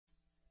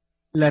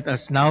Let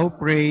us now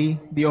pray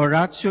the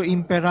Oratio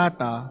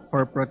Imperata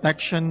for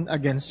protection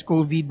against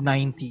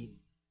COVID-19.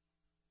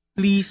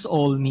 Please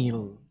all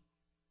kneel.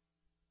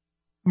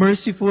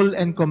 Merciful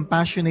and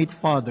compassionate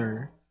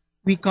Father,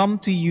 we come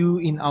to you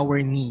in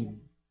our need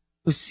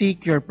to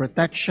seek your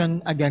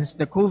protection against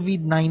the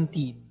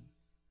COVID-19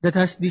 that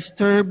has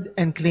disturbed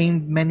and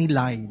claimed many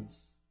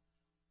lives.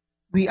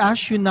 We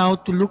ask you now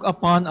to look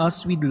upon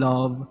us with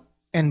love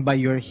and by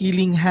your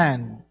healing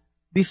hand,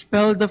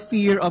 dispel the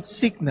fear of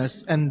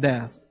sickness and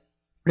death,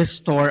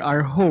 restore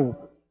our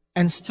hope,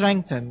 and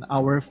strengthen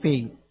our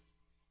faith.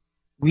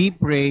 We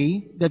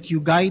pray that you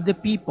guide the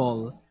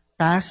people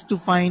tasked to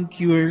find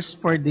cures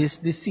for this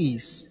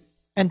disease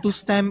and to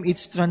stem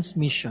its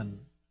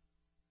transmission.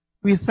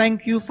 We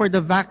thank you for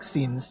the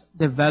vaccines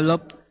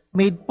developed,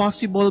 made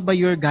possible by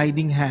your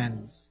guiding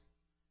hands.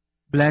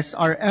 Bless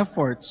our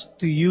efforts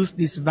to use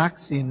these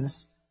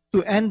vaccines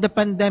to end the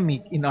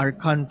pandemic in our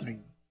country.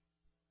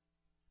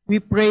 We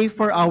pray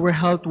for our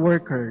health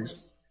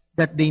workers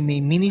that they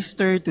may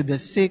minister to the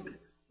sick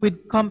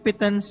with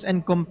competence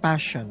and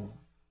compassion.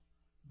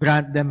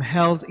 Grant them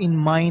health in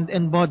mind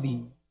and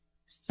body,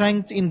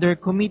 strength in their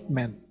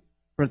commitment,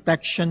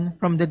 protection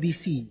from the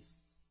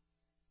disease.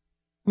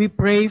 We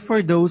pray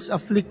for those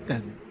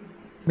afflicted.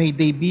 May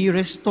they be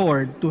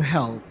restored to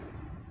health.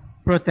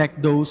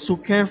 Protect those who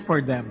care for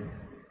them.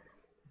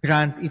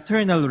 Grant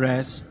eternal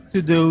rest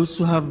to those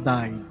who have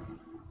died.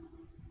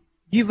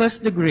 Give us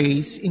the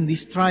grace in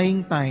these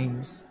trying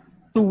times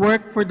to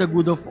work for the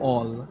good of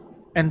all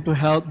and to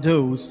help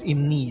those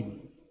in need.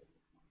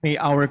 May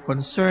our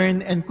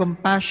concern and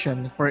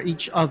compassion for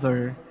each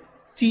other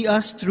see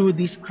us through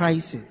this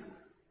crisis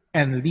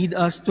and lead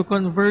us to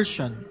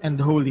conversion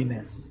and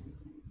holiness.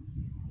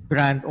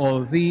 Grant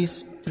all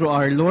this through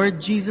our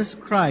Lord Jesus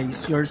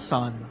Christ, your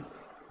Son,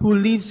 who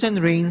lives and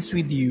reigns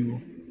with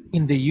you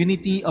in the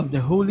unity of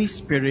the Holy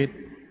Spirit,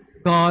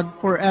 God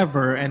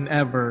forever and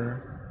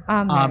ever.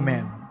 Amen.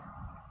 Amen.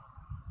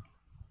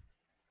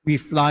 We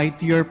fly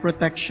to your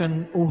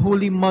protection, O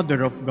Holy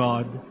Mother of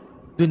God.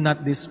 Do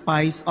not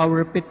despise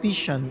our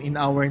petition in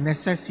our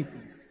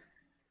necessities,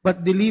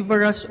 but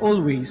deliver us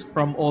always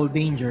from all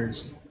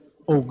dangers,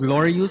 O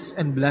glorious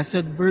and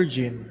blessed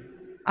Virgin.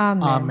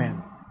 Amen.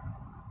 Amen.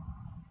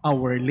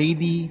 Our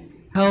Lady,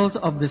 health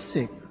of the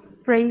sick,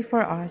 Pray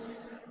for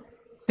us.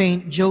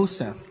 Saint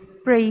Joseph,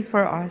 Pray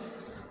for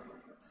us.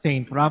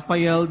 Saint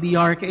Raphael the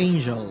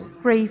Archangel,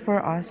 Pray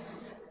for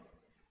us.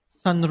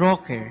 San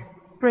Roque,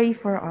 Pray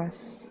for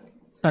us.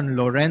 San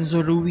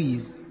Lorenzo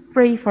Ruiz,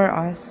 Pray for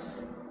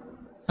us.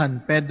 San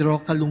Pedro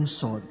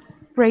Calungsod.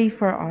 Pray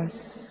for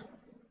us.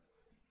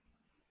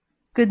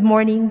 Good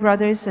morning,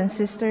 brothers and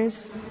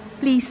sisters.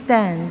 Please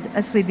stand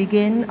as we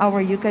begin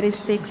our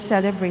Eucharistic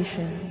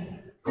celebration.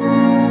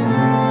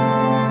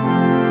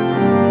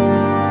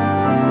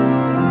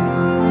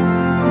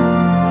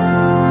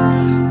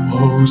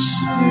 O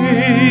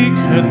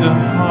Sacred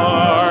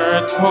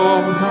Heart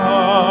of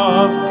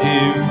Love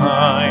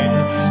Divine,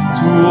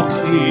 to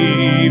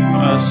keep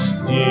us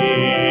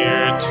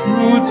near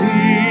to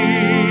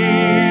Thee,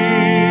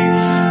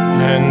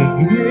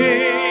 and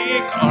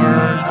make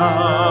our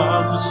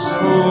love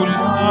so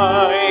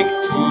like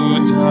to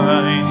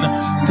Thine,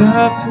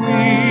 that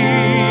we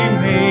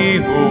may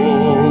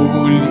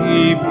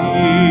wholly be.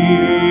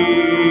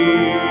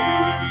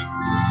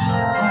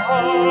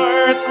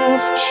 Heart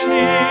of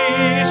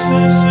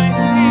Jesus,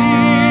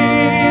 hear,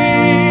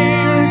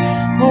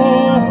 O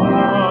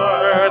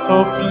heart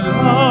of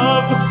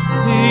love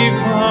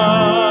divine,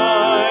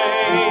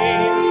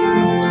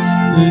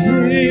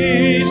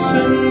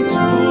 listen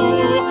to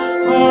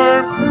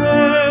our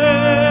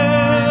prayer,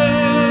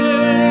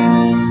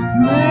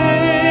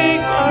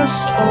 make us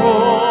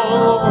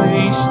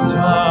always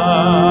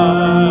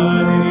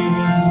thine.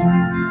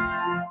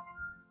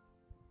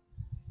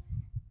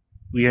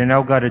 We are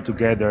now gathered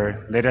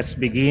together. Let us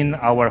begin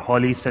our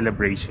holy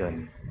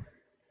celebration.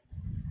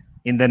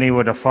 In the name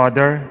of the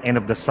Father, and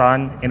of the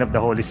Son, and of the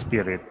Holy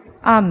Spirit.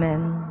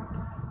 Amen.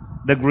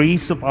 The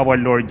grace of our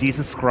Lord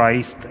Jesus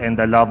Christ, and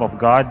the love of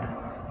God,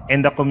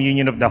 and the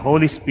communion of the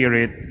Holy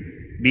Spirit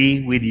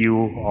be with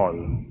you all.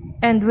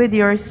 And with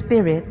your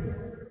spirit.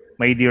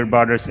 My dear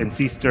brothers and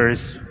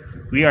sisters,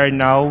 we are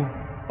now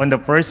on the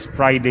first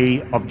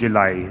Friday of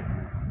July.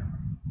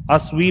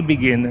 As we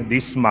begin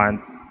this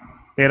month,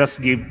 let us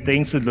give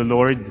thanks to the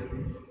Lord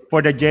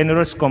for the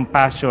generous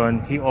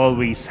compassion He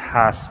always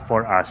has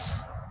for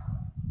us.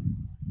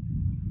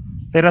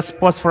 Let us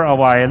pause for a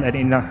while, and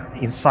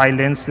in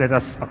silence, let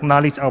us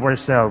acknowledge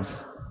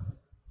ourselves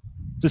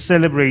to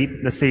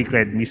celebrate the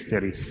sacred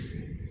mysteries.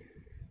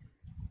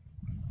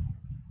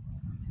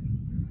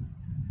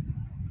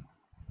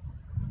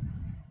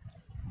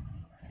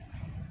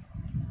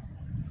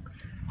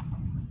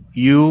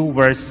 You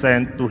were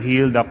sent to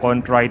heal the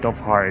contrite of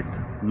heart.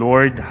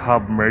 Lord,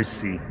 have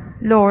mercy.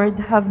 Lord,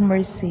 have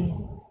mercy.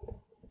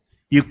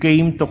 You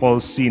came to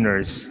call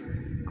sinners.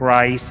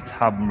 Christ,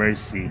 have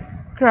mercy.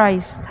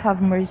 Christ,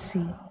 have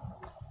mercy.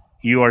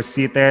 You are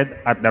seated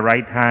at the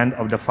right hand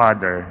of the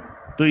Father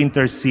to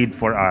intercede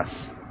for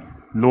us.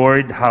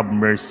 Lord, have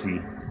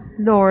mercy.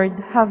 Lord,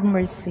 have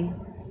mercy.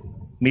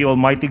 May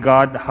Almighty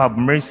God have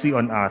mercy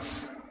on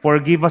us,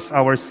 forgive us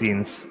our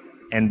sins,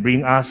 and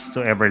bring us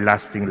to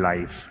everlasting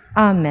life.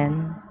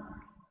 Amen.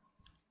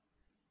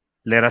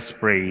 Let us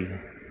pray.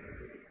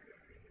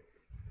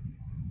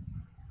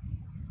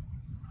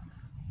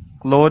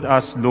 Clothe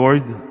us,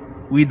 Lord,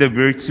 with the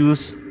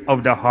virtues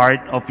of the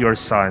heart of your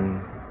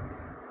Son,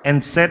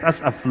 and set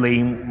us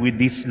aflame with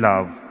this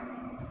love,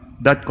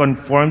 that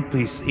conformed to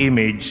his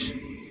image,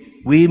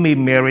 we may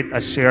merit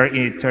a share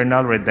in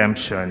eternal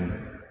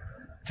redemption.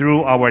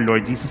 Through our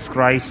Lord Jesus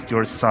Christ,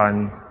 your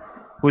Son,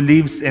 who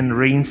lives and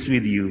reigns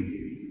with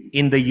you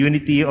in the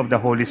unity of the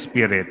Holy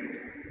Spirit,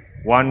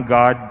 one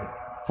God,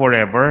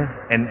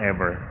 forever and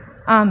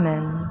ever.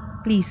 Amen.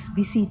 Please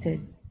be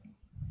seated.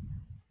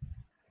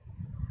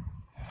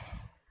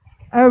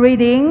 A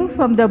reading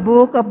from the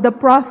book of the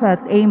prophet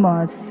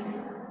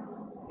Amos.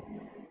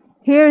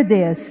 Hear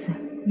this,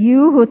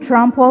 you who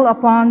trample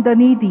upon the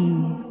needy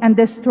and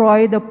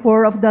destroy the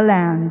poor of the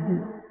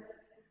land.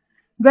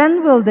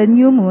 When will the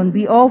new moon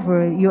be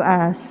over, you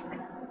ask,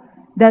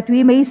 that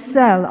we may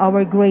sell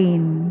our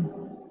grain,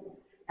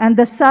 and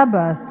the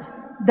Sabbath,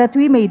 that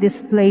we may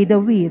display the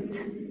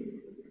wheat?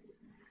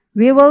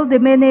 We will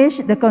diminish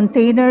the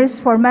containers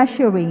for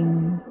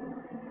measuring,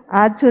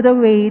 add to the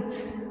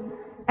weights,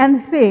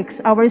 and fix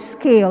our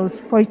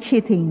scales for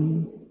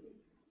cheating.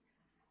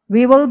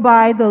 We will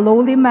buy the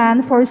lowly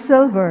man for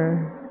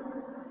silver,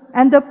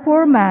 and the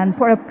poor man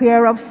for a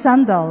pair of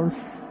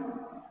sandals.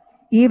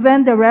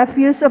 Even the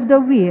refuse of the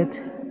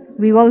wheat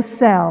we will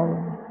sell.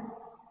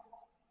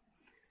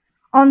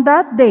 On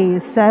that day,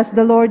 says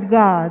the Lord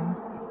God,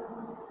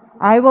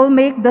 I will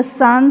make the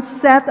sun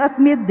set at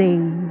midday,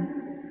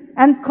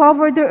 and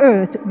cover the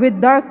earth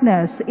with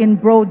darkness in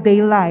broad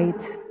daylight.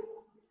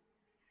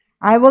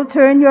 I will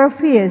turn your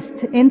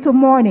feast into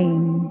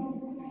mourning,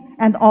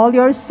 and all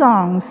your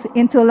songs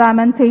into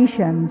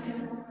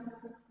lamentations.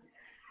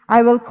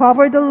 I will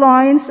cover the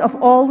loins of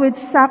all with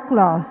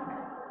sackcloth,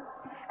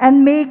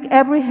 and make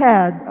every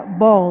head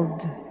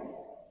bald.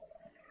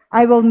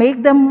 I will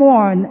make them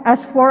mourn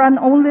as for an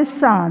only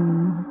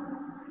son,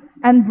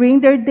 and bring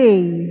their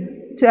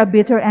day to a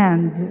bitter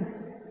end.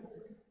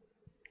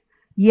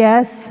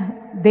 Yes,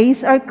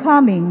 days are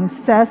coming,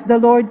 says the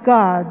Lord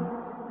God,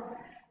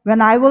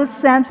 when I will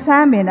send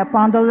famine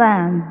upon the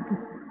land,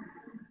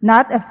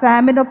 not a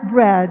famine of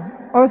bread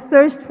or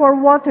thirst for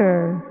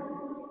water,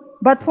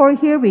 but for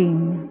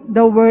hearing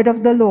the word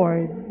of the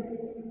Lord.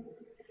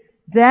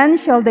 Then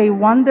shall they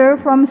wander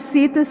from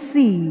sea to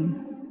sea,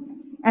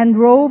 and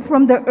rove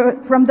from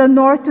the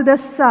north to the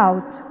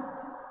south,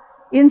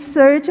 in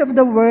search of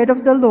the word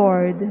of the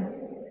Lord,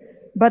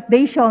 but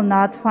they shall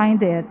not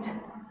find it.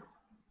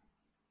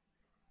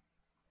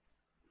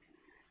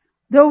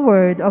 The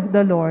word of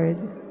the Lord.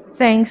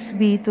 Thanks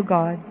be to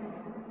God.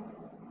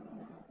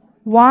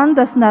 One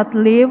does not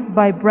live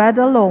by bread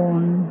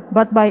alone,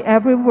 but by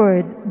every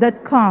word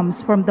that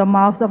comes from the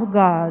mouth of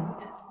God.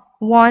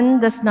 One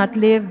does not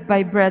live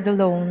by bread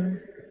alone,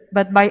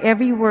 but by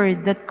every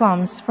word that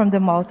comes from the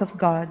mouth of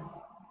God.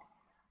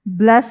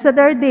 Blessed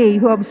are they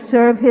who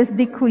observe his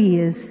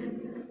decrees,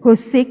 who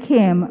seek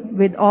him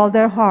with all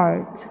their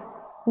heart.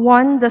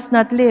 One does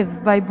not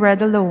live by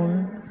bread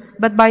alone,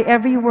 but by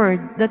every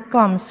word that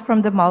comes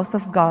from the mouth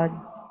of God.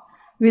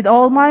 With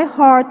all my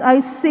heart I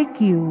seek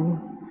you.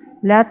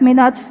 Let me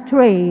not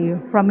stray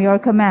from your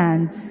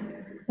commands.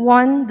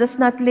 One does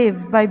not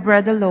live by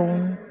bread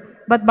alone,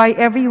 but by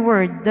every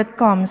word that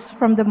comes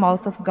from the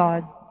mouth of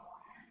God.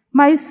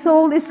 My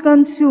soul is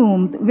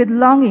consumed with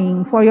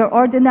longing for your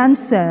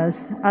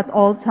ordinances at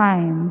all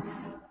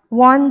times.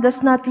 One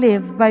does not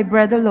live by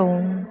bread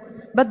alone,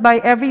 but by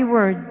every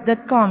word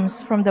that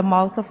comes from the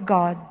mouth of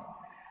God.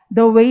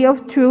 The way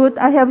of truth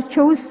I have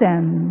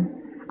chosen.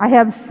 I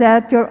have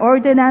set your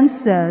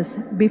ordinances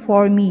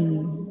before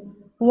me.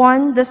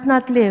 One does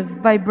not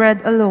live by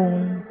bread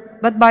alone,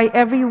 but by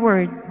every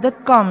word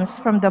that comes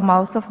from the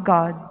mouth of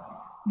God.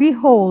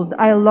 Behold,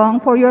 I long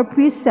for your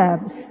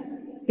precepts.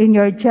 In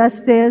your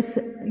justice,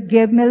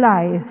 give me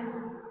life.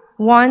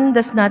 One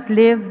does not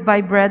live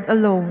by bread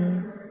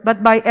alone,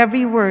 but by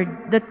every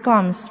word that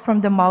comes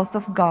from the mouth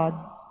of God.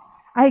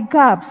 I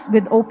gasp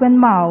with open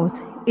mouth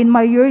in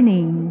my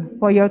yearning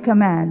for your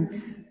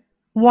commands.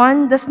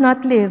 One does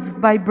not live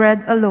by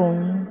bread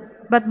alone,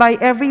 but by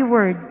every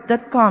word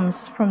that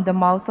comes from the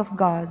mouth of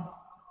God.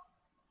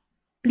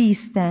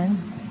 Please stand.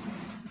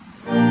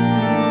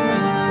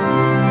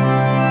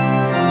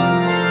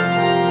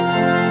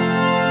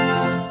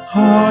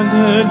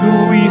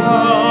 Hallelujah,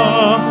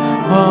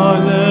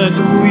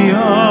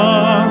 hallelujah,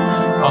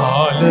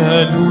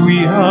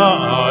 hallelujah,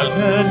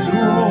 hallelujah,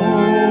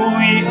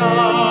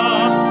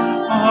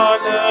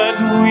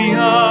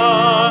 hallelujah,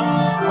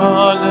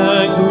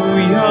 hallelujah,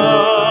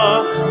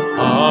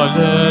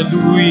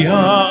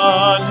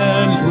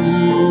 hallelujah.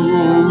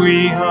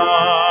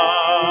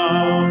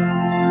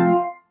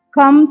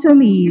 Come to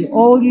me,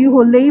 all you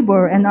who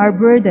labor and are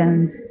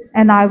burdened,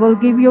 and I will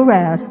give you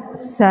rest,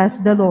 says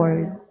the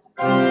Lord.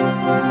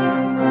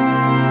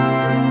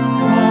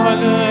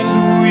 Hallelujah,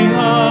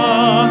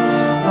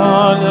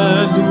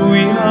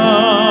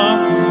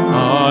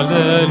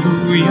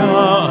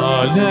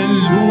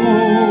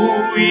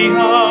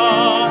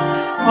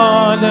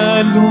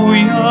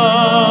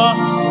 Hallelujah,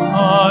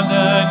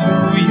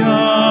 Hallelujah,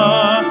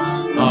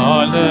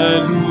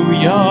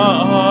 Hallelujah,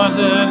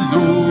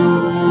 Hallelujah.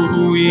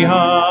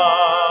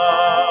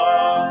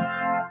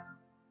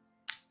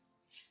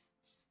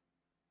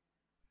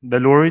 The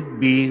Lord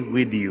be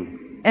with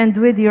you. And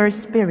with your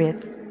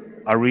spirit.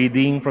 A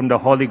reading from the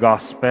Holy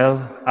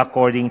Gospel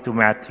according to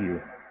Matthew.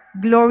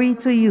 Glory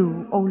to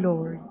you, O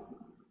Lord.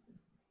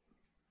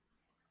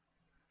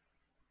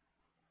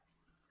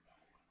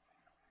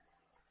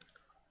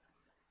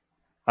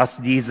 As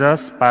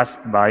Jesus passed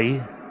by,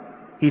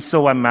 he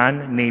saw a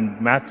man named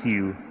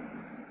Matthew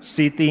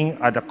sitting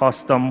at the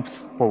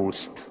customs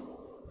post.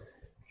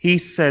 He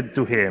said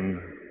to him,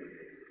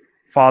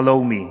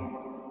 "Follow me."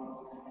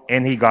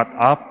 And he got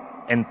up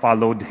and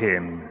followed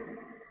him.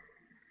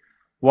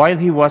 While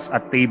he was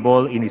at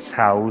table in his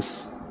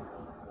house,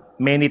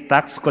 many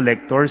tax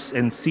collectors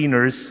and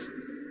sinners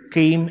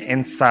came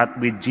and sat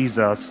with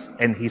Jesus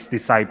and his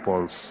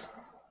disciples.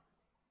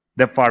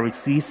 The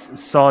Pharisees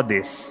saw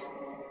this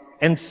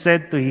and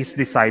said to his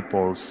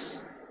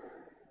disciples,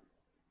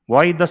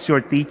 "Why does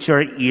your teacher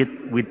eat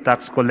with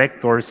tax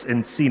collectors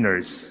and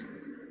sinners?"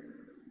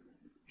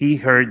 He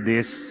heard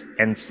this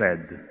and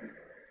said,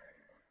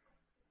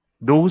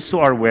 "Those who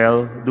are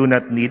well do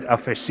not need a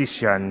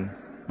physician,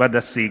 but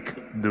the sick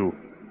do.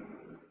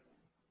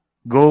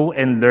 Go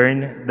and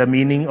learn the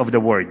meaning of the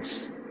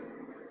words,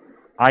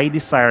 'I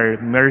desire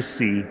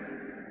mercy,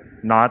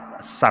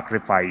 not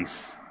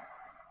sacrifice.'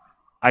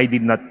 I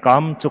did not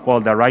come to call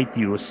the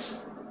righteous,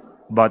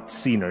 but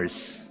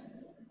sinners."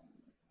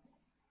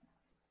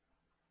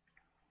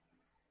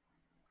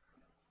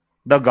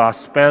 The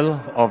Gospel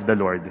of the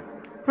Lord.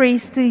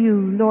 Praise to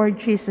you, Lord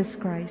Jesus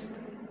Christ.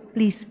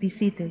 Please be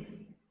seated.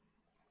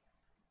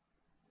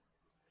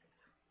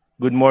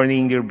 Good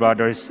morning, dear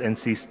brothers and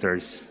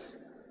sisters.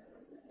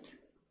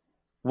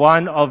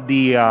 One of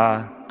the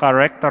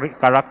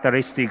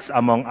characteristics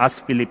among us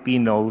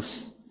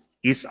Filipinos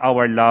is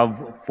our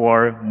love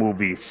for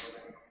movies.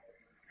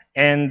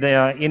 And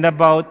in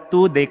about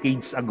 2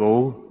 decades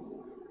ago,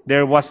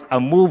 there was a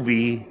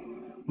movie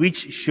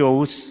which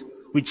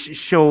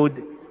showed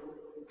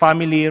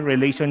family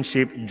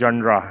relationship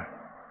genre.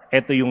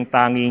 Ito yung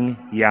Tanging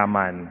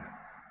Yaman.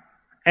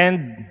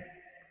 And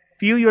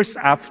few years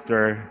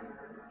after,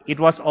 it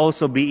was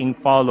also being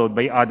followed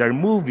by other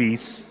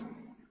movies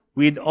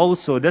with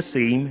also the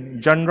same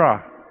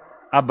genre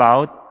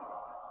about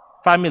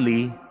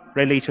family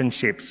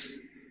relationships.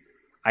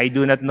 I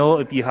do not know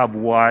if you have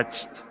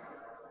watched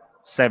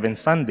 7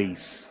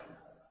 Sundays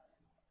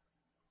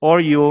or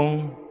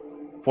yung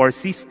 4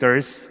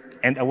 Sisters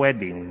and a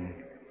Wedding.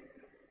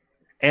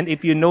 And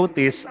if you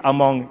notice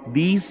among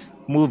these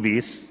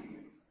movies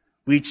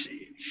which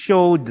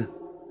showed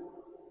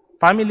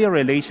family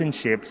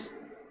relationships,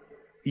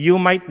 you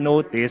might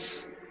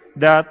notice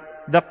that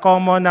the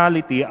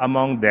commonality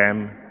among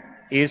them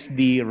is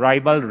the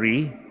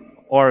rivalry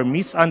or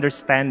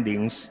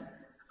misunderstandings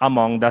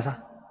among the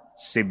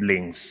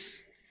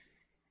siblings.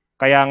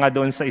 Kaya nga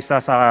doon sa isa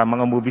sa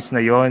mga movies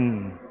na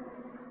yon,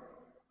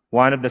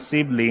 one of the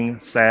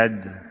siblings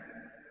said,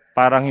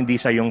 parang hindi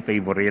siya yung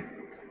favorite.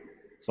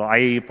 So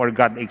I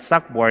forgot the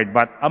exact word,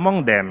 but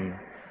among them,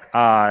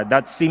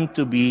 that seemed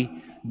to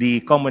be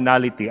the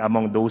commonality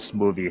among those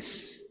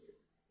movies.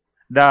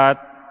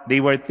 That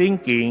they were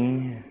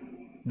thinking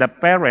the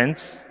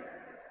parents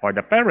or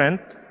the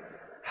parent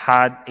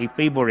had a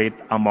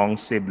favorite among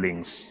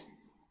siblings.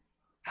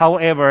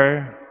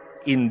 However,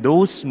 in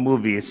those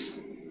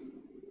movies,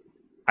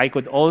 I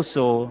could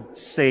also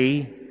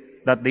say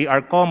that they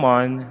are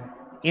common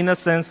in a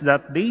sense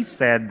that they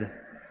said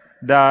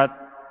that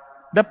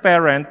the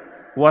parent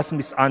was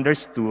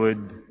misunderstood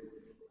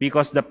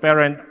because the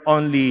parent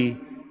only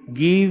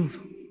give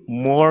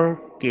more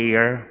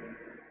care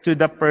to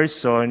the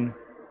person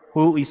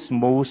who is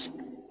most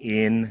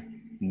in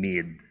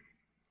need.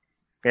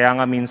 Kaya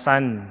nga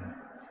minsan,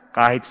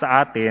 kahit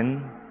sa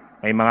atin,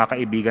 may mga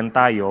kaibigan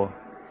tayo,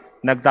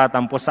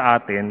 nagtatampo sa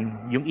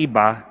atin yung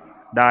iba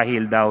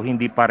dahil daw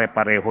hindi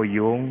pare-pareho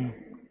yung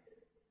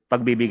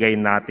pagbibigay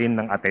natin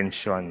ng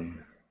atensyon.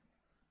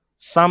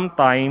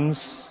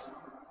 Sometimes,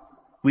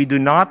 we do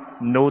not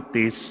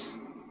notice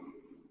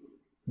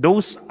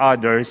those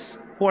others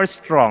who are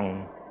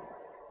strong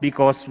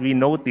because we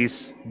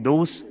notice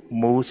those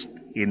most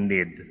in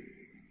need.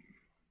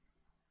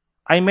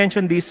 I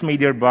mention this, my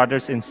dear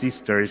brothers and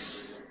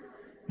sisters,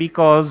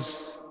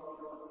 because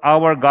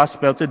our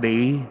gospel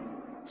today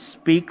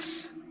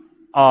speaks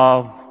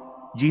of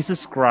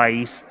Jesus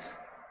Christ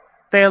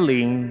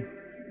telling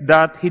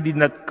that He did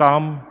not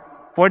come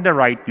for the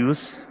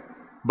righteous,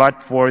 but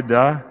for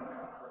the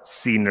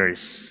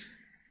sinners.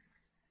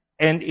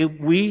 And if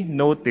we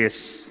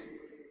notice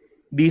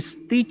this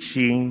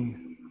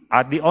teaching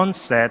at the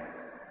onset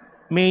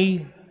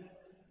may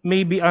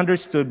be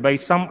understood by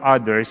some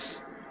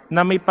others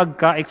na may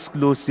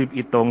pagka-exclusive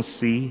itong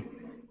si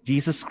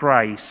Jesus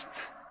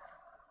Christ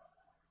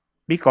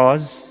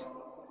because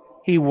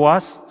He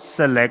was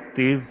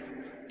selective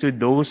to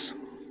those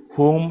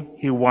whom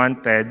He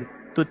wanted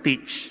to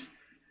teach.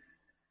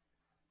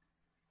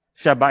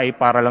 Siya ba ay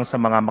para lang sa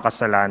mga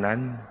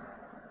makasalanan,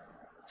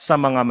 sa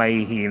mga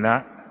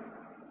mahihina,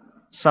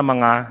 sa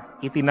mga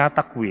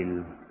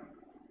itinatakwil?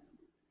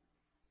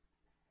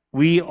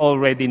 We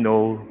already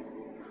know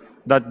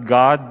that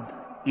God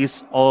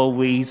is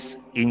always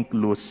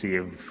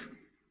inclusive.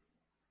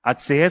 At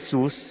si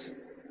Jesus,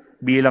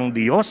 bilang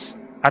Diyos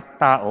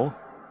at tao,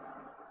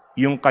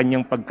 yung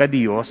kanyang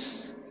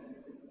pagka-Diyos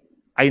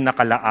ay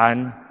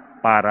nakalaan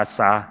para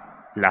sa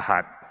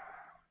lahat.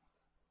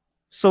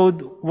 So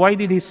why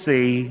did he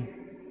say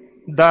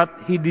that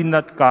he did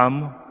not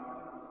come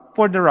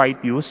for the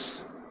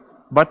righteous,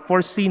 but for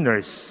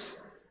sinners?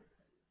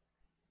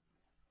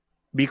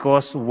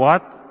 Because what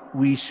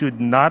we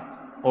should not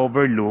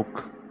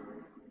overlook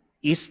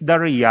is the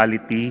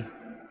reality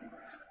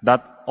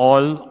that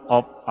all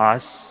of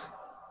us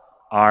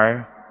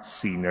are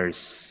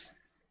sinners.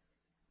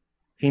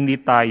 Hindi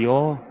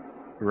tayo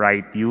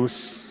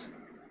righteous.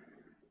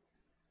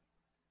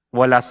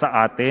 Wala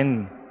sa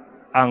atin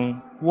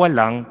ang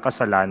walang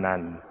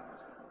kasalanan.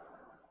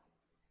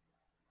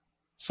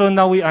 So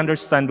now we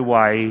understand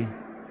why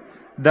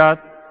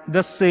that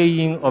the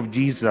saying of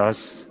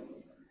Jesus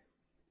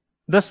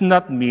does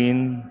not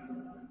mean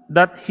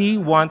that he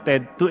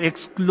wanted to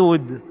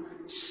exclude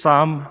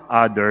some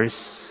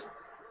others,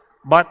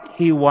 but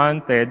he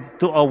wanted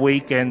to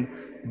awaken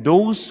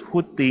those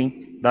who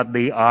think that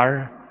they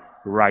are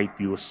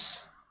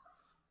righteous.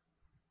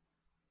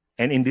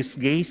 And in this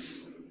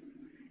case,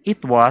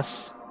 it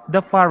was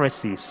the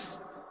Pharisees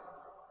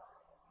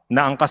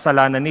na ang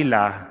kasalanan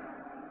nila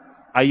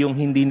ay yung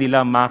hindi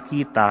nila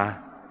makita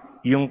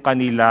yung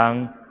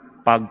kanilang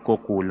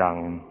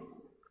pagkukulang.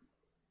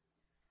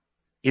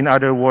 In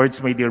other words,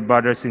 my dear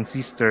brothers and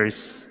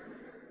sisters,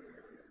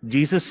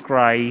 Jesus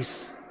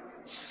Christ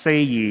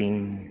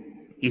saying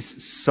is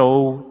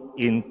so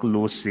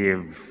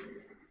inclusive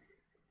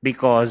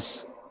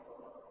because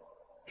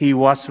he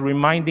was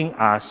reminding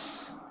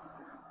us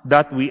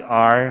that we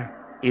are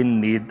in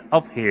need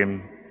of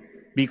him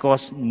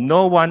because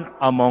no one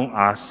among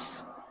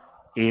us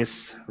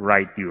is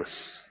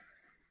righteous.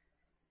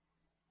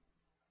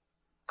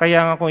 Kaya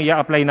nga kung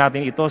i-apply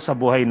natin ito sa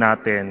buhay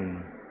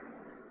natin,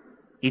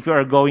 if you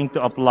are going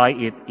to apply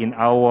it in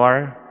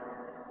our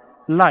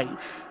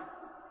life,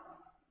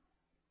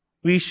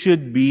 we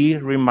should be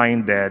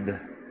reminded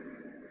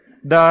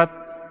that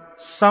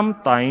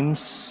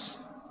sometimes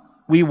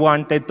we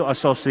wanted to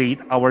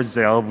associate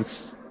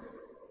ourselves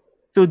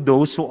to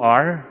those who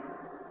are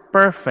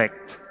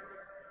perfect.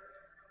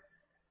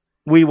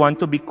 We want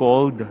to be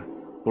called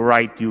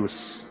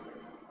righteous.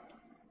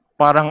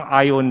 Parang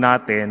ayaw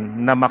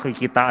natin na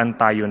makikitaan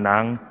tayo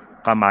ng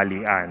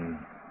kamalian.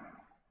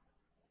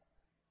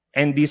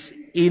 And this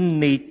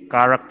innate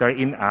character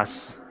in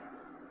us,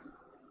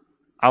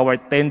 our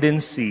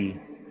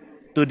tendency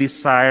to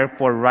desire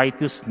for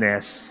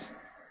righteousness,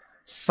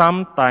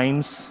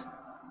 sometimes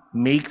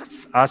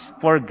makes us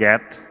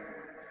forget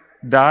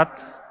that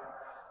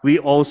we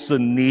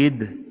also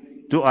need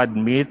to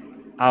admit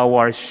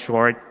our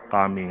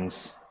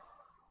shortcomings.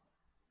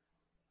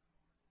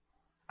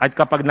 At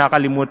kapag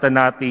nakalimutan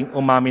nating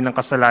umamin ng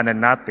kasalanan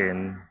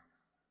natin,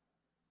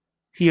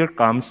 here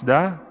comes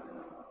the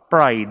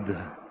pride.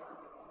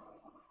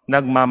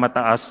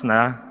 Nagmamataas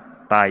na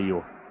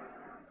tayo.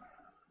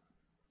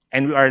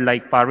 And we are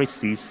like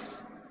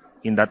Pharisees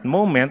in that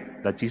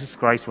moment that Jesus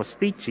Christ was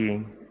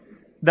teaching,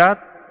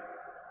 that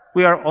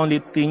we are only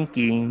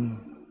thinking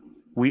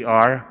we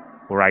are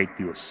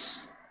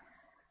righteous.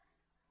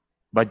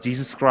 But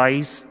Jesus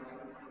Christ,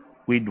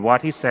 with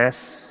what he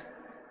says,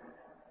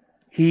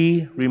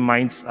 he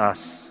reminds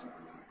us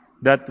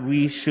that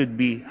we should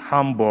be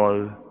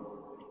humble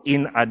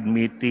in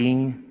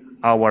admitting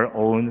our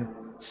own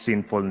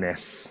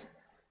sinfulness.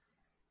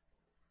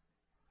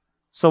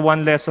 So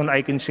one lesson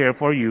I can share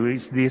for you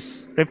is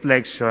this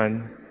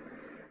reflection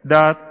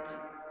that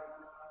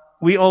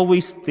we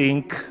always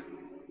think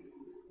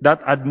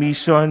that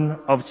admission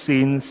of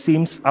sin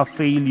seems a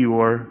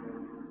failure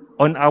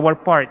on our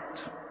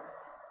part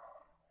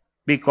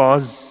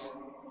because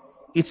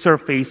it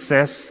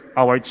surfaces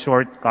our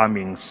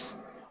shortcomings.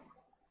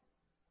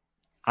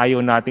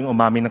 Ayaw nating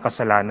umamin ng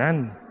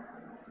kasalanan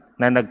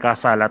na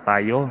nagkasala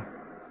tayo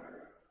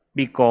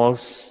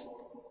because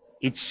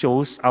it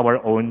shows our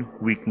own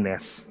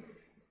weakness.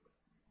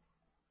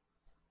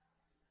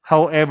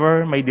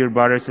 However, my dear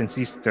brothers and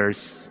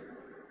sisters,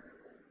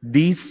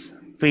 this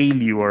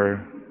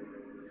failure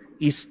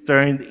is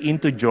turned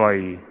into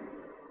joy,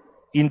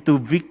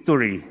 into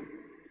victory,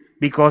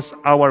 because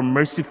our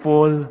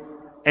merciful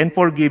and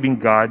forgiving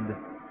God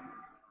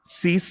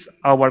sees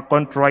our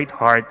contrite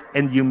heart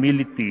and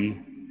humility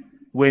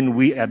when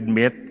we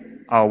admit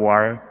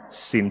our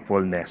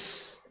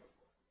sinfulness.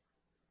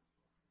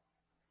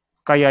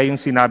 Kaya yung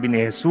sinabi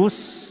ni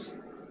Jesus,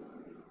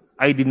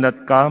 I did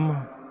not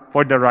come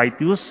for the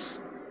righteous,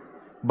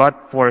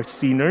 but for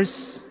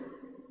sinners,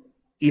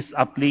 is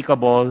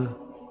applicable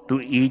to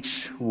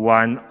each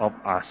one of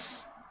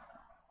us.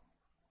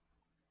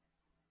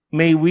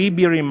 May we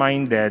be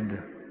reminded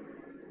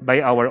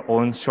by our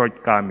own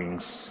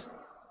shortcomings.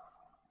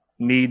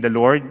 May the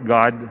Lord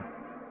God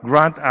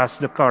grant us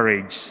the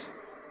courage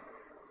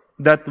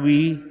that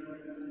we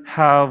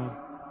have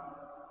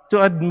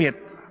to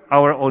admit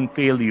our own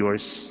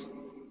failures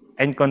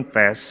and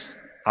confess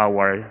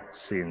our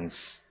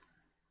sins.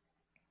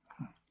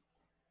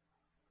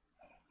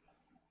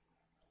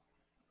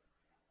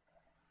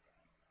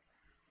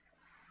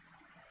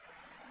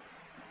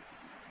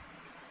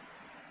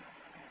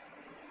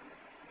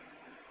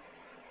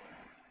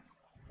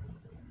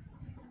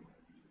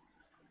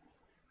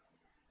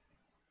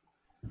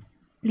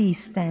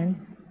 Please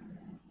stand.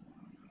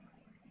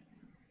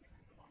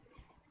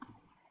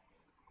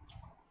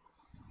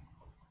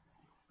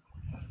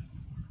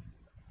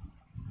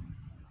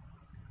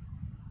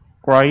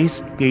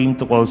 Christ came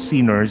to call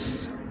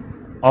sinners,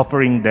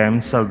 offering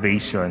them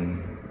salvation.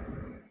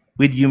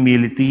 With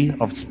humility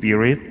of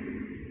spirit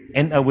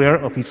and aware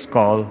of his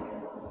call,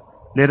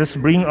 let us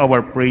bring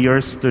our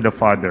prayers to the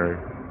Father.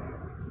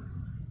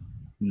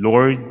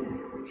 Lord,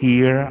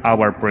 hear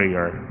our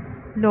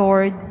prayer.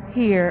 Lord,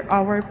 hear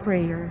our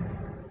prayer.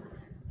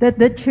 That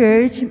the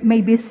Church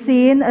may be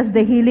seen as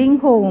the healing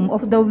home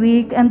of the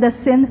weak and the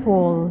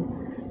sinful,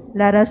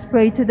 let us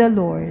pray to the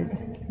Lord.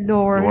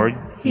 Lord,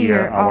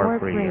 hear our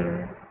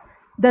prayer.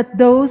 That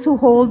those who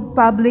hold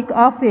public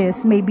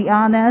office may be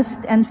honest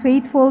and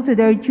faithful to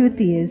their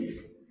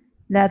duties,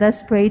 let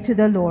us pray to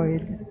the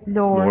Lord.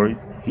 Lord,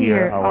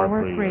 hear our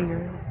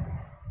prayer.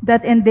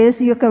 That in this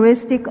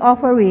Eucharistic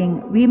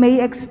offering we may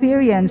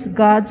experience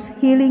God's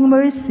healing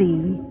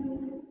mercy,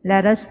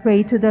 let us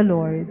pray to the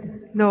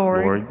Lord.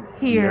 Lord,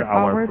 hear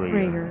our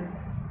prayer.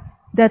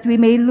 That we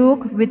may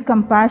look with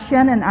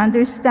compassion and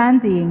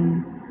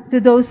understanding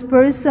to those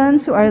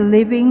persons who are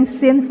living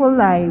sinful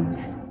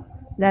lives,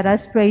 let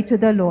us pray to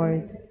the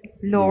Lord.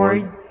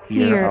 Lord,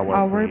 hear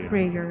our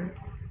prayer.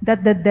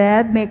 That the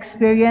dead may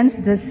experience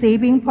the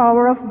saving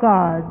power of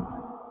God,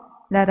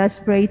 let us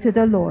pray to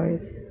the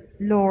Lord.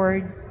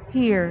 Lord,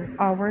 hear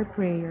our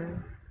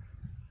prayer.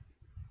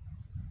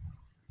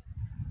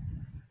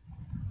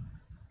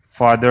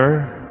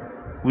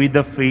 Father, with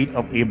the faith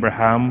of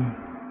Abraham,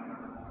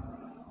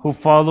 who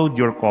followed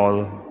your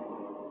call,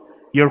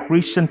 your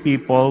Christian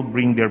people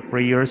bring their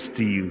prayers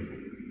to you.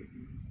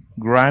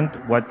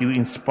 Grant what you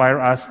inspire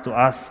us to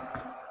ask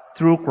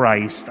through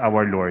Christ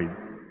our Lord.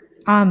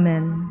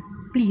 Amen.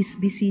 Please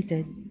be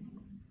seated.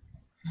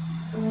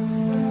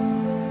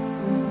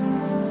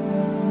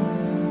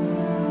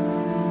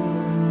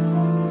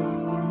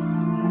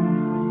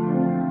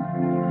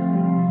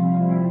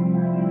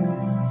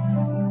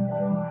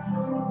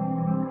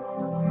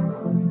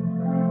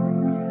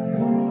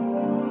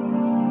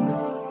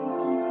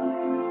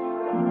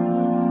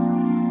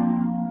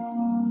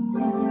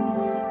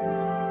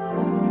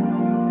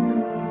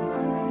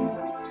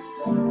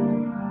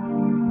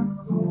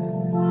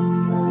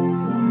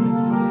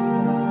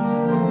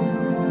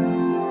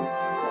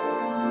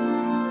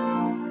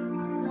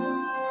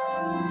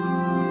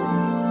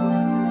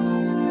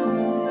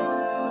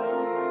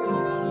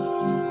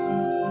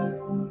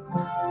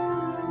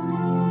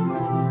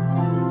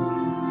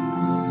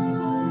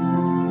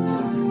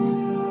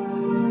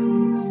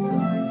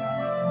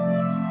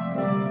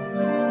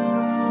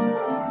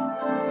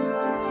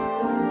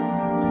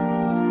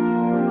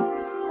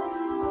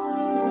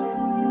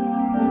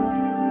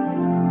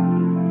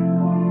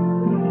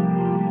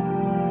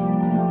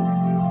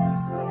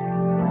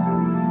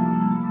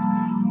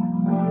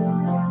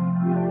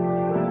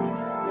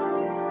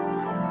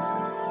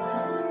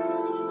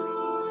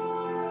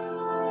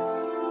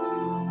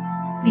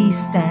 Please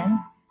stand.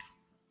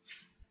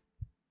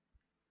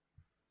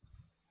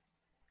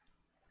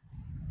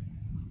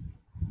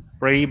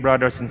 Pray,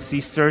 brothers and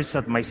sisters,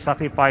 that my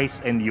sacrifice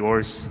and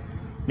yours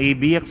may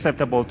be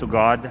acceptable to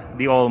God,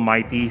 the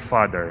Almighty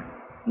Father.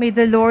 May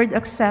the Lord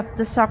accept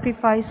the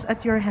sacrifice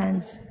at your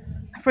hands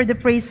for the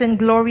praise and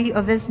glory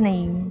of his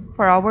name,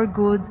 for our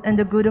good and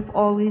the good of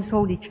all his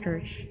holy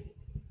church.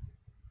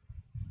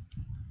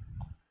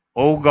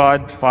 O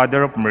God,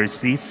 Father of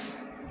mercies,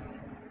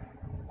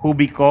 who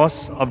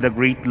because of the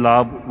great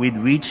love with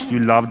which you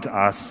loved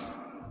us,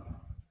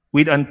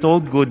 with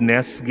untold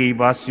goodness gave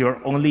us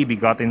your only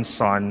begotten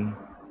Son,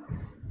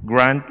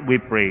 grant, we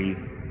pray,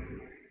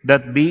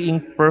 that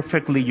being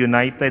perfectly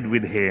united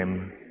with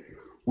him,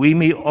 we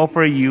may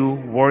offer you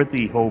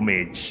worthy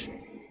homage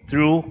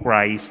through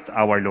Christ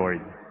our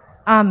Lord.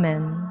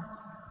 Amen.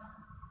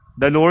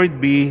 The Lord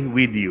be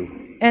with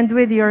you. And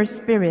with your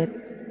spirit.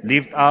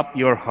 Lift up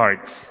your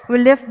hearts. We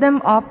lift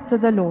them up to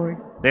the Lord.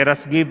 Let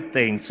us give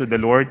thanks to the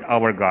Lord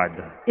our God.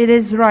 It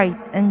is right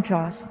and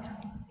just.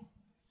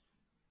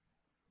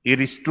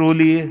 It is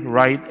truly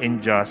right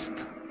and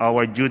just,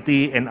 our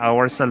duty and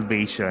our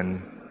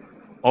salvation,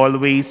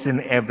 always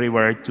and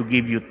everywhere to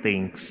give you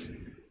thanks,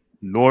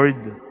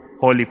 Lord,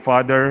 Holy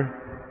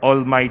Father,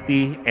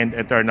 Almighty and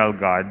eternal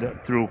God,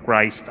 through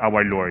Christ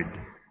our Lord.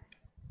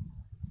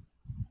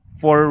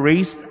 For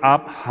raised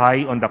up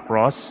high on the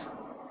cross,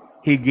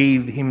 he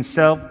gave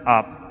himself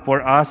up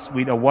for us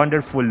with a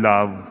wonderful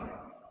love,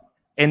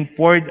 and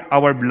poured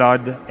our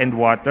blood and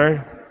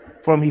water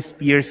from his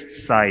pierced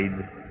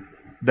side,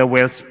 the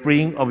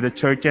wellspring of the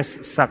Church's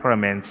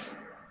sacraments,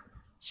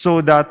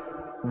 so that,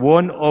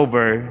 won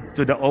over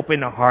to the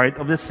open heart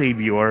of the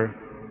Savior,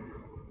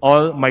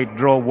 all might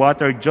draw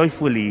water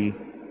joyfully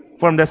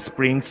from the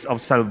springs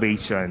of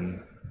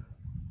salvation.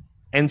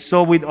 And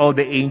so with all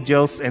the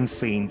angels and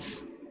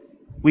saints,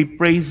 we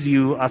praise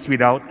you as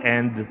without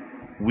end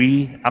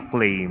we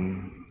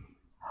acclaim.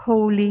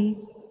 Holy,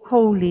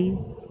 holy,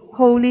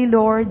 holy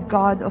Lord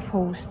God of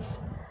hosts,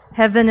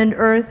 heaven and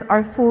earth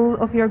are full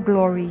of your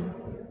glory.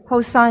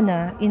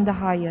 Hosanna in the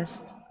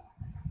highest.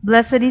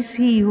 Blessed is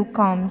he who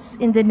comes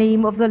in the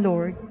name of the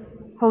Lord.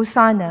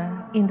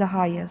 Hosanna in the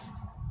highest.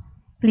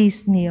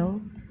 Please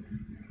kneel.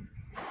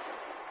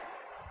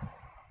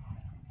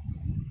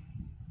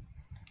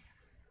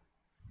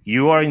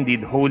 You are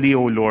indeed holy,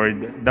 O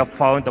Lord, the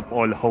fount of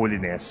all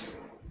holiness.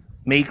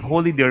 Make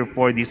holy,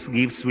 therefore, these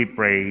gifts, we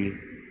pray,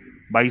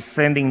 by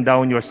sending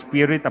down your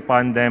Spirit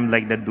upon them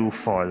like the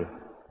dewfall,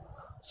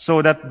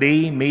 so that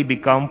they may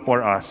become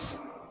for us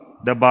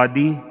the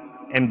body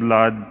and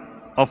blood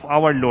of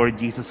our Lord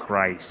Jesus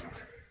Christ.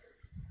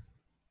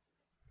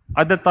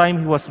 At the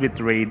time he was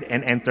betrayed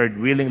and entered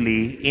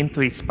willingly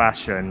into his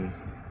passion,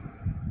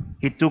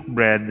 he took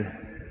bread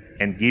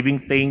and,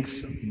 giving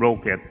thanks,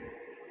 broke it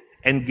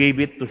and gave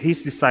it to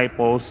his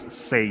disciples,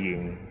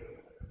 saying,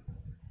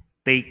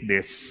 "Take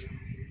this,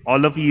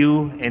 all of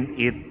you, and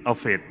eat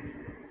of it,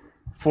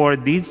 for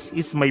this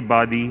is my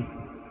body,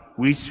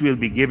 which will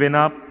be given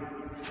up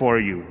for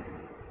you."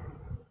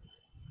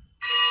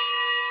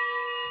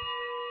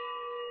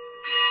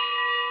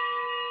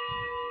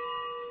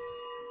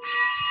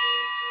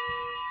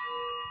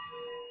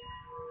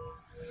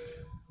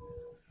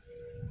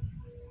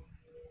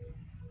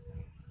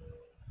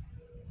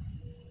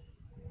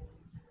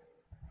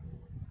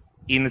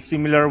 In a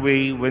similar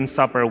way, when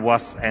supper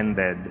was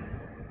ended,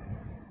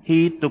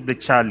 he took the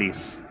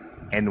chalice,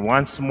 and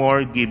once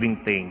more giving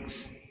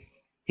thanks,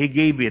 he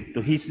gave it to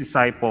his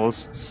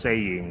disciples,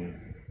 saying,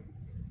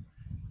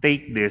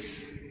 "Take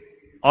this,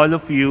 all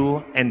of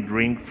you, and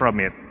drink from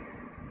it.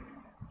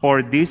 For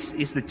this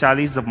is the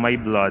chalice of my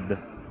blood,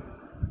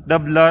 the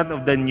blood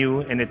of the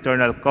new and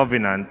eternal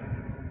covenant,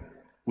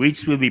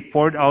 which will be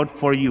poured out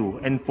for you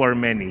and for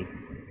many,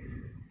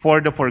 for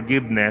the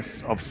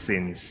forgiveness of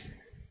sins.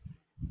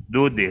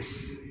 Do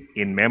this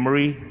in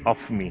memory of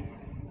me."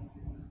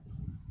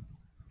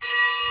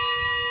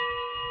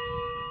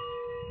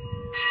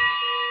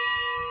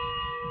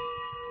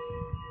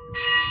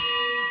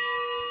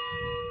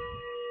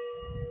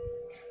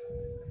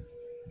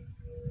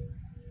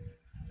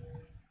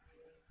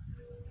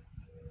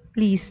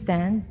 Please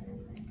stand.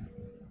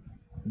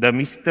 The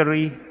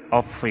mystery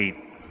of faith.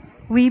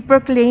 We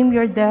proclaim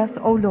your death,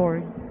 O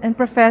Lord, and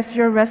profess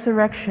your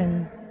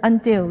resurrection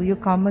until you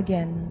come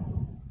again.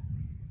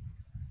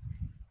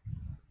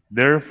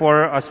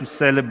 Therefore, as we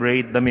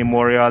celebrate the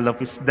memorial of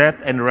his death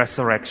and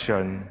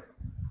resurrection,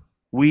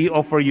 we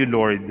offer you,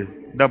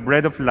 Lord, the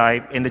bread of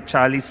life and the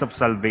chalice of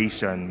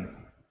salvation,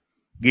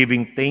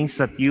 giving thanks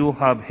that you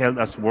have held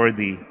us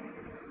worthy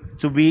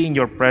to be in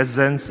your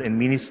presence and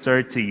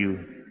minister to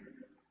you.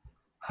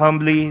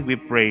 Humbly we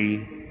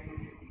pray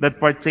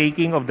that,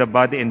 partaking of the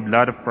body and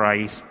blood of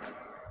Christ,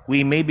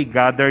 we may be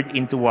gathered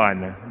into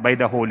one by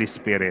the Holy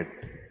Spirit.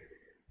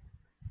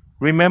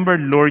 Remember,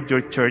 Lord,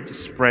 your church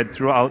spread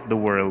throughout the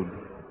world,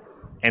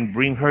 and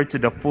bring her to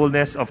the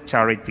fullness of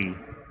charity,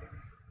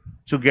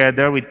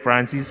 together with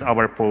Francis,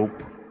 our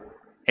Pope,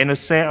 and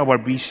Jose, our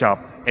Bishop,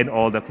 and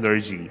all the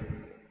clergy.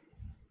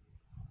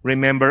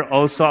 Remember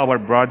also our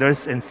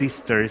brothers and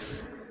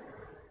sisters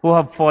who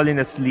have fallen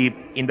asleep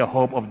in the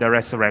hope of the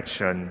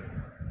resurrection,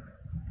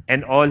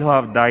 and all who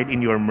have died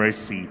in your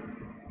mercy.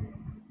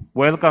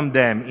 Welcome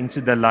them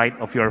into the light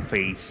of your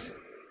face.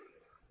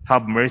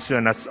 Have mercy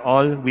on us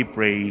all, we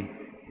pray,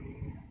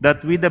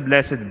 that with the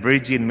Blessed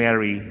Virgin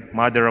Mary,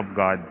 Mother of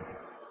God,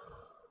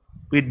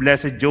 with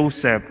Blessed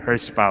Joseph, her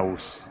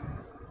spouse,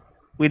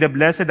 with the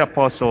blessed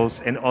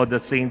apostles and all the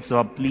saints who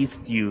have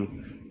pleased you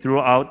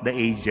throughout the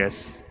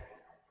ages,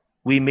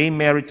 we may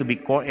merit to be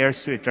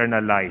co-heirs to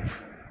eternal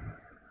life,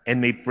 and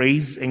may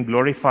praise and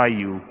glorify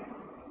you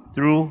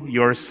through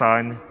your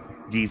Son,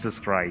 Jesus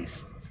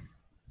Christ.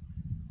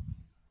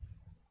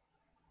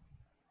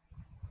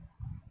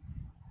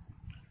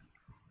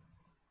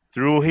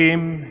 Through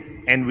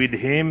him, and with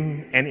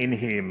him, and in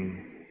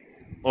him,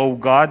 O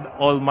God,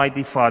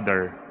 Almighty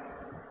Father,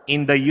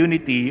 in the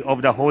unity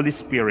of the Holy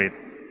Spirit,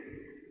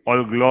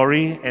 all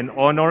glory and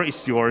honor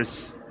is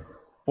yours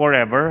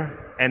forever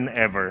and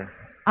ever.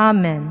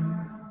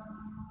 Amen.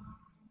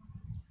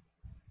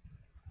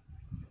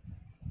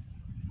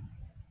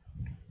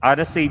 At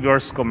the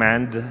Savior's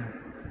command,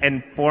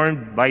 and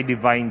formed by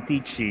divine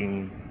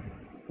teaching,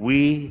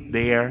 we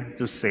dare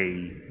to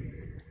say,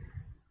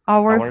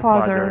 Our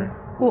Father,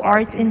 who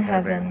art in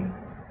heaven,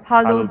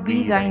 hallowed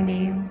be thy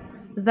name.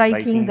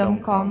 Thy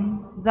kingdom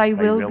come, thy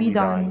will be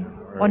done,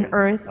 on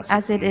earth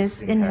as it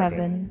is in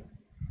heaven.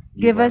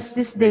 Give us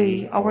this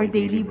day our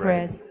daily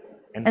bread,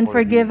 and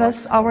forgive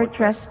us our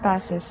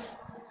trespasses,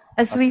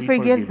 as we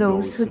forgive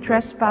those who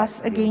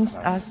trespass against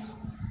us.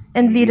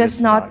 And lead us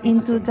not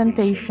into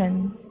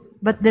temptation,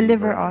 but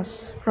deliver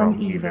us from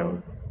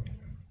evil.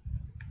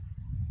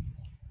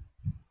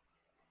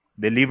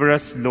 Deliver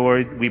us,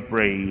 Lord, we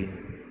pray,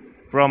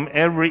 from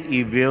every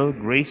evil.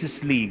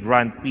 Graciously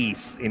grant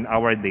peace in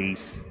our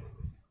days,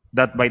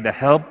 that by the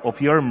help of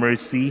your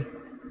mercy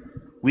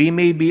we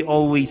may be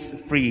always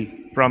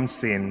free from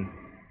sin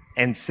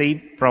and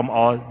safe from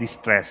all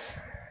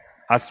distress,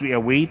 as we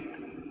await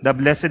the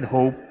blessed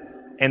hope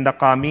and the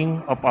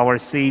coming of our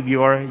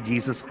Savior,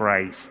 Jesus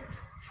Christ.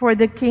 For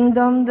the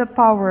kingdom, the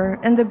power,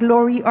 and the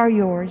glory are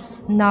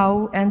yours,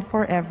 now and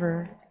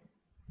forever.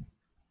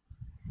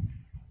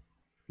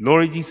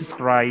 Lord Jesus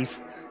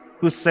Christ,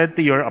 who said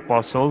to your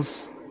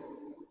apostles,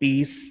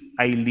 "Peace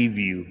I leave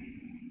you,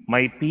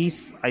 my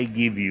peace I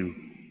give you,"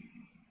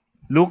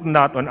 look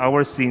not on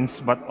our sins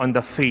but on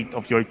the faith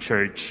of your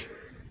church,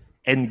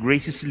 and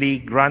graciously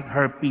grant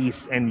her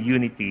peace and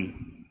unity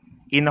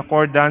in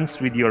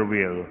accordance with your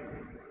will,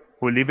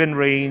 who live and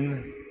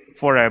reign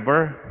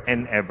forever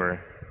and ever.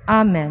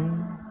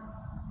 Amen.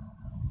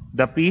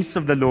 The peace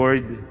of the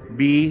Lord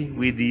be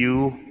with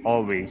you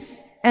always.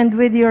 And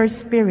with your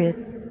spirit.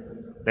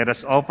 Let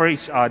us offer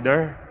each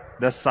other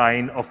the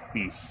sign of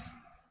peace.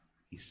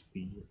 Peace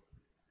be with you.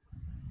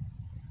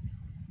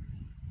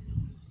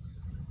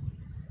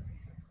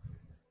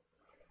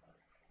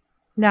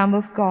 Lamb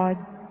of God,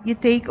 you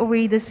take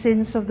away the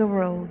sins of the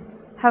world.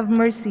 Have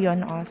mercy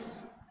on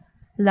us.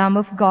 Lamb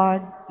of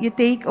God, you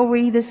take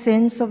away the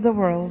sins of the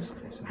world.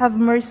 Have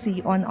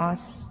mercy on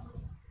us.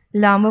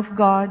 Lamb of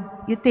God,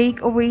 you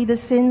take away the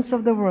sins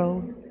of the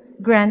world.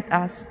 Grant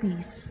us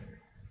peace.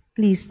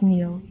 Please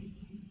kneel.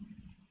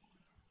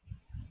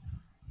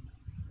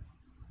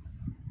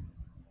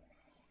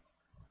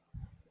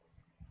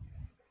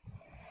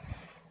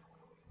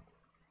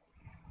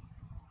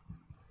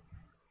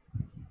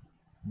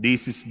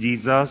 This is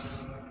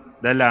Jesus,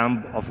 the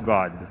Lamb of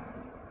God.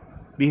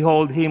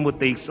 Behold him who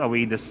takes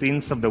away the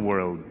sins of the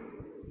world.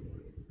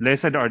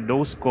 Blessed are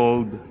those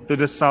called to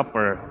the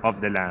supper of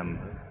the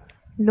Lamb.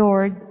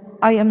 Lord,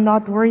 I am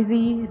not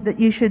worthy that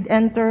you should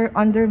enter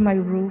under my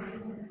roof,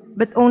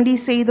 but only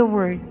say the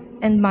word,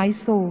 and my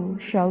soul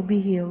shall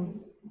be healed.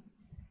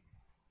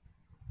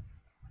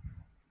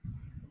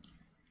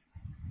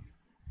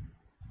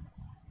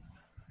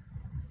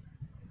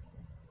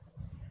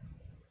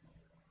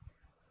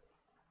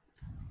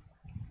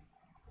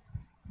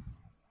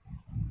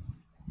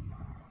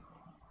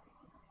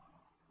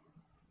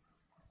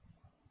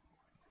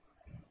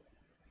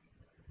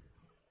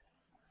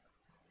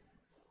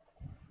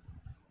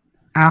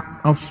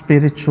 Act of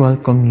Spiritual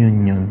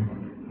Communion.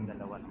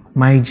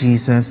 My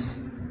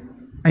Jesus,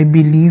 I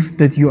believe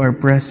that you are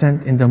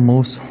present in the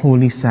most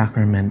holy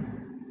sacrament.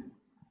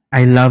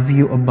 I love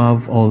you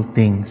above all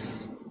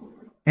things,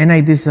 and I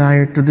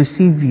desire to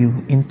receive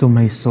you into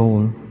my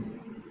soul.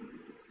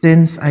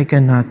 Since I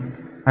cannot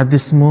at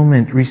this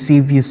moment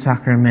receive you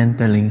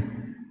sacramentally,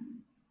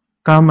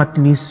 come at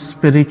least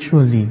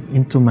spiritually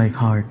into my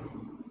heart.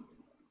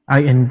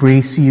 I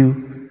embrace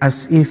you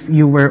as if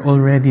you were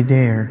already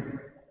there,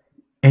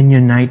 and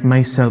unite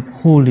myself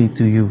wholly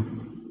to you.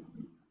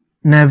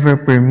 Never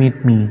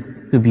permit me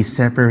to be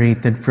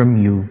separated from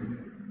you.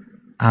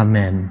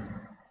 Amen.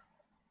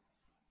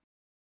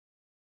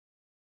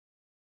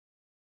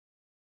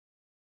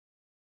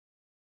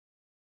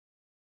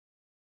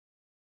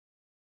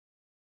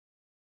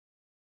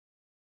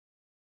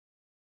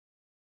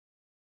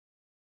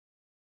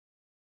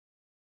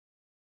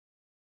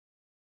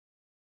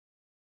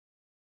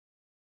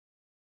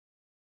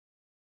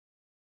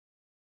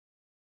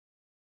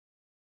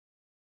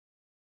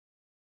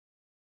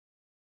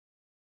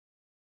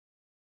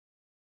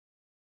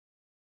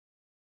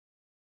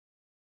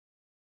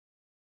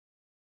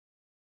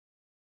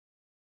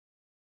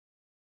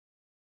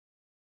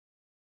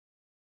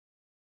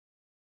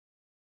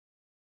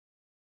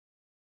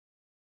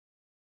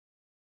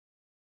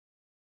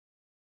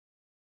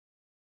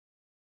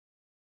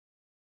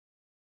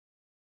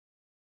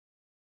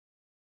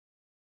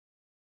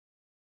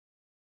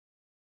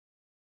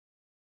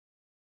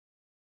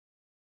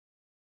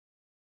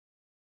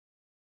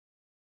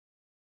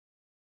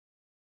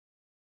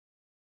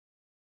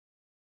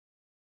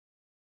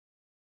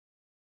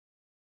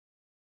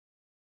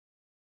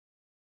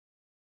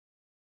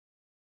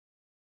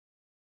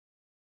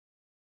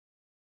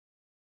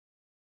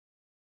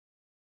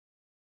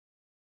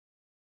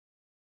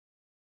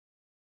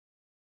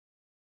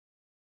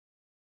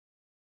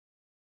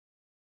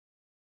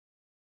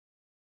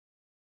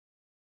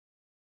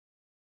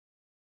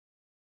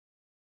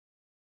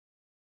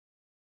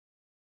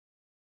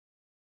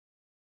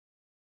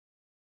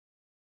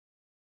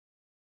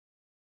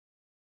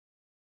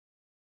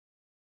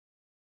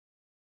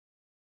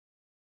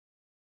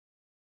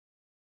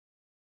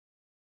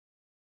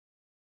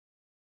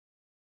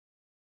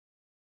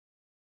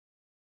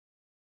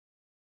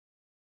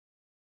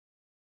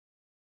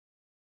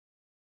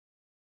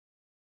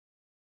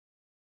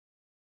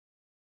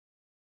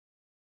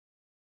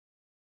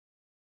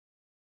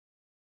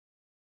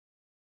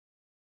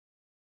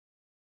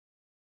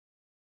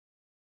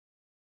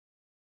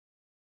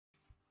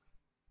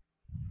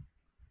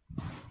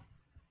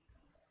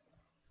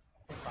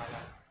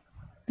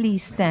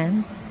 Please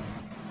stand.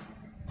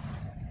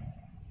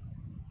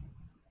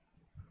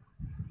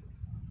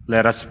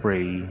 Let us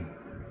pray.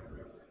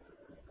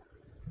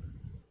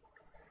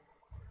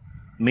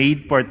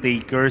 Made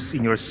partakers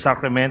in your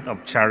sacrament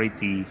of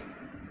charity,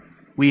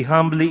 we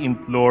humbly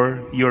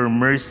implore your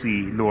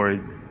mercy,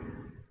 Lord,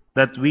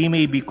 that we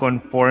may be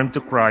conformed to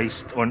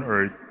Christ on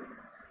earth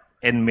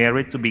and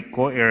merit to be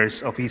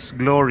co-heirs of his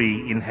glory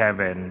in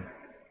heaven,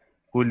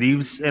 who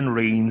lives and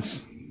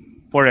reigns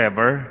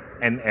forever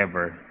and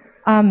ever.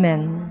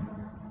 Amen.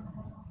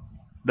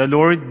 The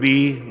Lord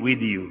be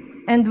with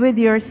you. And with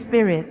your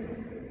spirit.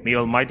 May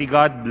Almighty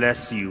God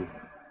bless you,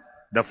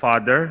 the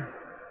Father,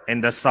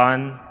 and the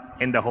Son,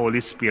 and the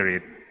Holy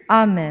Spirit.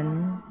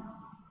 Amen.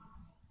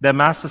 The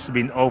Mass has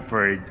been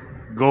offered.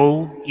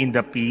 Go in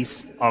the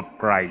peace of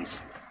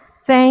Christ.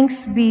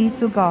 Thanks be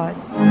to God.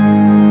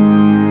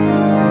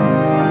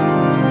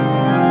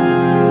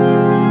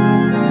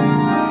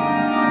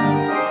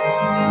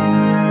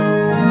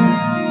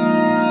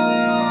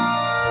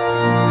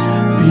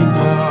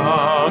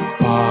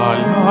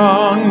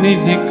 Pinagpalang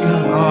nilikha,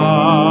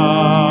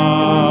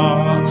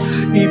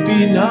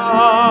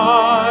 ibinaglihing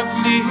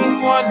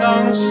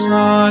walang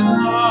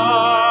sala,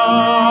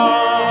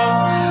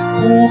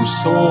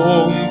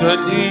 pusong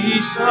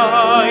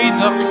danisa'y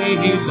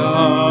dakila,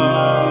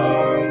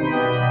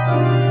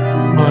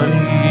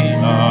 may